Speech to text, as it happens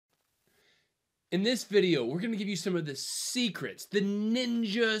In this video, we're going to give you some of the secrets, the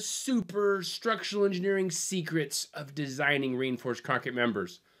ninja super structural engineering secrets of designing reinforced concrete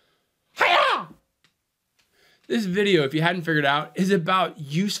members. Hiya! This video, if you hadn't figured out, is about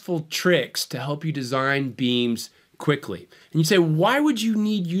useful tricks to help you design beams quickly. And you say, why would you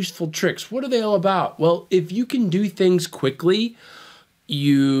need useful tricks? What are they all about? Well, if you can do things quickly,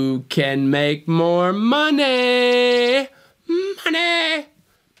 you can make more money. Money!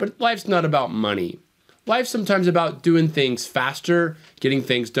 But life's not about money. Life's sometimes about doing things faster, getting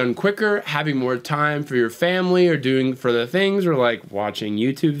things done quicker, having more time for your family or doing further things or like watching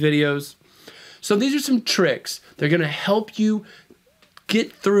YouTube videos. So these are some tricks. They're gonna help you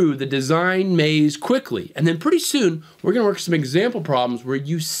get through the design maze quickly. And then pretty soon, we're gonna work some example problems where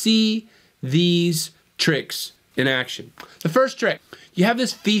you see these tricks in action. The first trick, you have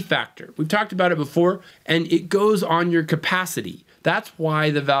this phi factor. We've talked about it before, and it goes on your capacity. That's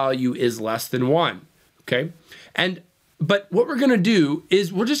why the value is less than 1, okay? But what we're gonna do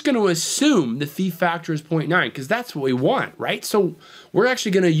is we're just gonna assume the phi factor is 0.9 because that's what we want, right? So we're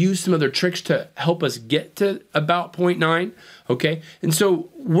actually gonna use some other tricks to help us get to about 0.9, okay? And so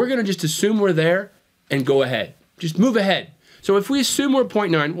we're gonna just assume we're there and go ahead. Just move ahead. So if we assume we're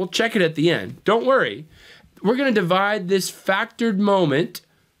 0.9, we'll check it at the end. Don't worry. We're gonna divide this factored moment,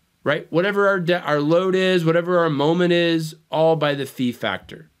 right? Whatever our load is, whatever our moment is, all by the phi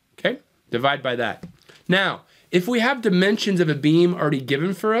factor, okay? Divide by that. Now, if we have dimensions of a beam already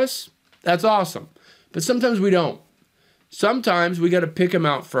given for us, that's awesome. But sometimes we don't. Sometimes we gotta pick them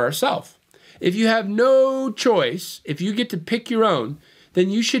out for ourselves. If you have no choice, if you get to pick your own,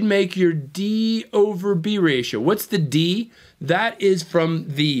 then you should make your D over B ratio. What's the D? That is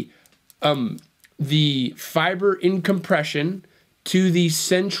from the fiber in compression to the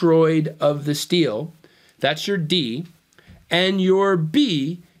centroid of the steel. That's your D. And your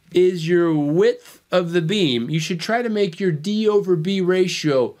B is your width of the beam. You should try to make your D over B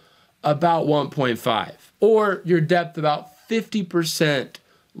ratio about 1.5, or your depth about 50%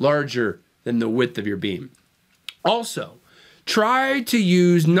 larger than the width of your beam. Also, try to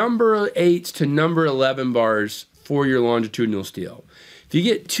use number 8s to number 11 bars for your longitudinal steel. If you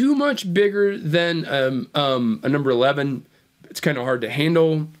get too much bigger than a number 11, it's kind of hard to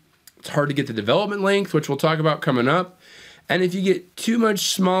handle. It's hard to get the development length, which we'll talk about coming up. And if you get too much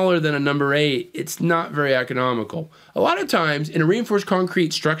smaller than a number 8, it's not very economical. A lot of times in a reinforced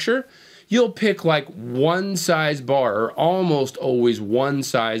concrete structure, you'll pick like one size bar, or almost always one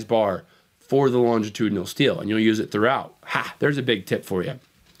size bar for the longitudinal steel, and you'll use it throughout. Ha, there's a big tip for you.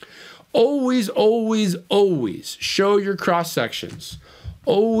 Always, always, always show your cross sections.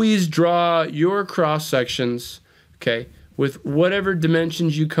 Always draw your cross sections, okay, with whatever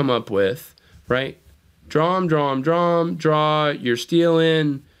dimensions you come up with, right? Draw them, draw them, draw them, draw your steel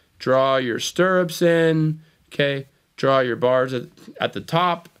in, draw your stirrups in, okay? Draw your bars at the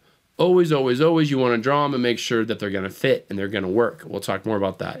top. Always, always, always, you want to draw them and make sure that they're going to fit and they're going to work. We'll talk more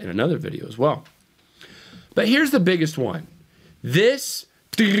about that in another video as well. But here's the biggest one. This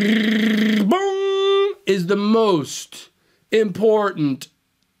boom, is the most important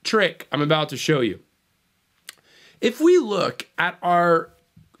trick I'm about to show you. If we look at our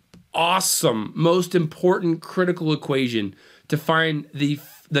awesome, most important critical equation to find the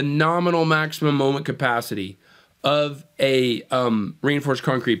nominal maximum moment capacity of a reinforced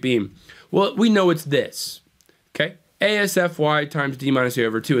concrete beam, well, we know it's this, okay? ASFY times D minus A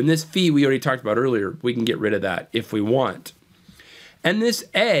over 2. And this phi we already talked about earlier. We can get rid of that if we want. And this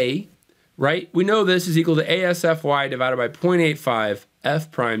A, right, we know this is equal to ASFY divided by 0.85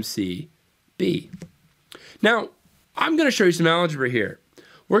 F prime C B. Now, I'm going to show you some algebra here.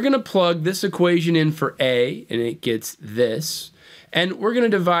 We're going to plug this equation in for A, and it gets this. And we're going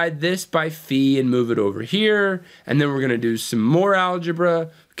to divide this by phi and move it over here. And then we're going to do some more algebra,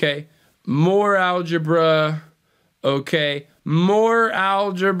 okay? More algebra, okay? More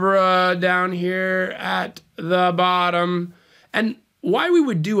algebra down here at the bottom. And why we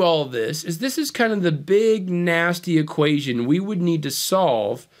would do all this is kind of the big nasty equation we would need to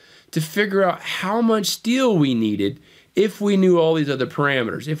solve to figure out how much steel we needed if we knew all these other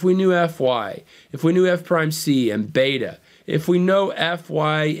parameters. If we knew Fy, if we knew F prime C and beta, if we know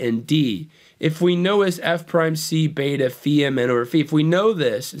Fy and D, if we know is F prime C beta phi m n over phi, if we know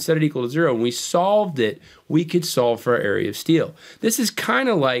this and set it equal to 0 and we solved it, we could solve for our area of steel. This is kind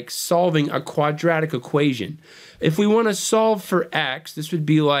of like solving a quadratic equation. If we want to solve for x, this would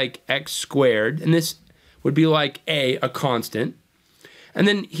be like x squared, and this would be like a constant. And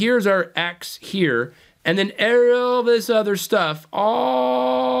then here's our x here, and then all this other stuff,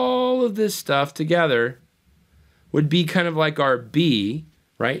 all of this stuff together would be kind of like our b,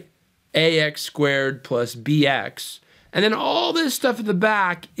 right? ax squared plus bx. And then all this stuff at the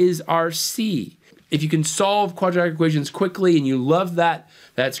back is our c. If you can solve quadratic equations quickly and you love that,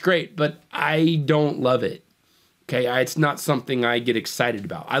 that's great. But I don't love it. Okay, it's not something I get excited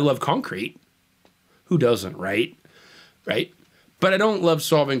about. I love concrete. Who doesn't, right? Right? But I don't love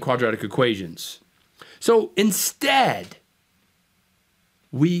solving quadratic equations. So instead,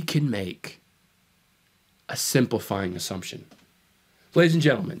 we can make a simplifying assumption. Ladies and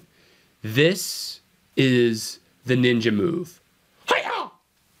gentlemen, this is the ninja move.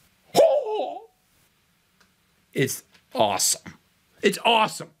 It's awesome. It's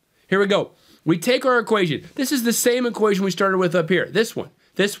awesome. Here we go. We take our equation. This is the same equation we started with up here. This one.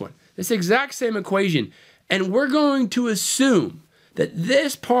 This exact same equation. And we're going to assume that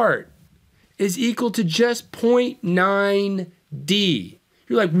this part is equal to just 0.9d.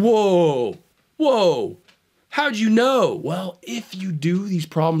 You're like, whoa, how'd you know? Well, if you do these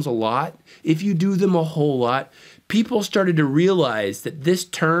problems a lot, if you do them a whole lot, people started to realize that this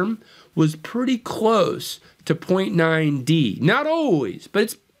term was pretty close to 0.9d. Not always, but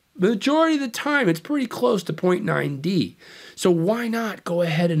it's the majority of the time, it's pretty close to 0.9d. So why not go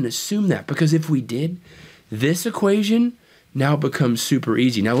ahead and assume that? Because if we did, this equation now becomes super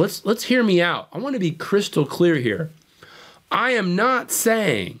easy. Now let's hear me out. I want to be crystal clear here. I am not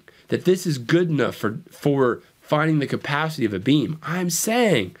saying that this is good enough for finding the capacity of a beam. I'm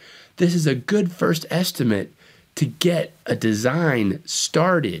saying this is a good first estimate to get a design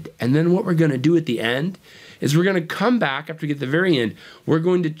started. And then what we're going to do at the end is we're going to come back after we get to the very end. We're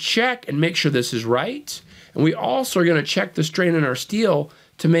going to check and make sure this is right. And we also are going to check the strain in our steel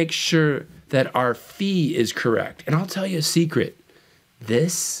to make sure that our phi is correct. And I'll tell you a secret.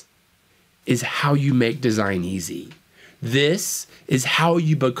 This is how you make design easy. This is how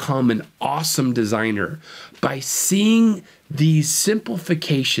you become an awesome designer, by seeing these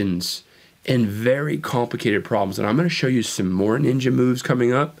simplifications in very complicated problems. And I'm going to show you some more ninja moves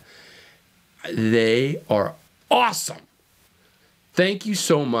coming up. They are awesome. Thank you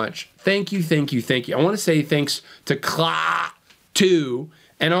so much. Thank you. I want to say thanks to Kla2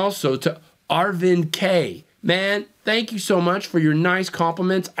 and also to Arvind K. Man, thank you so much for your nice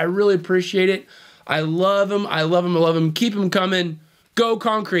compliments. I really appreciate it. I love them. Keep them coming. Go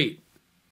Concrete.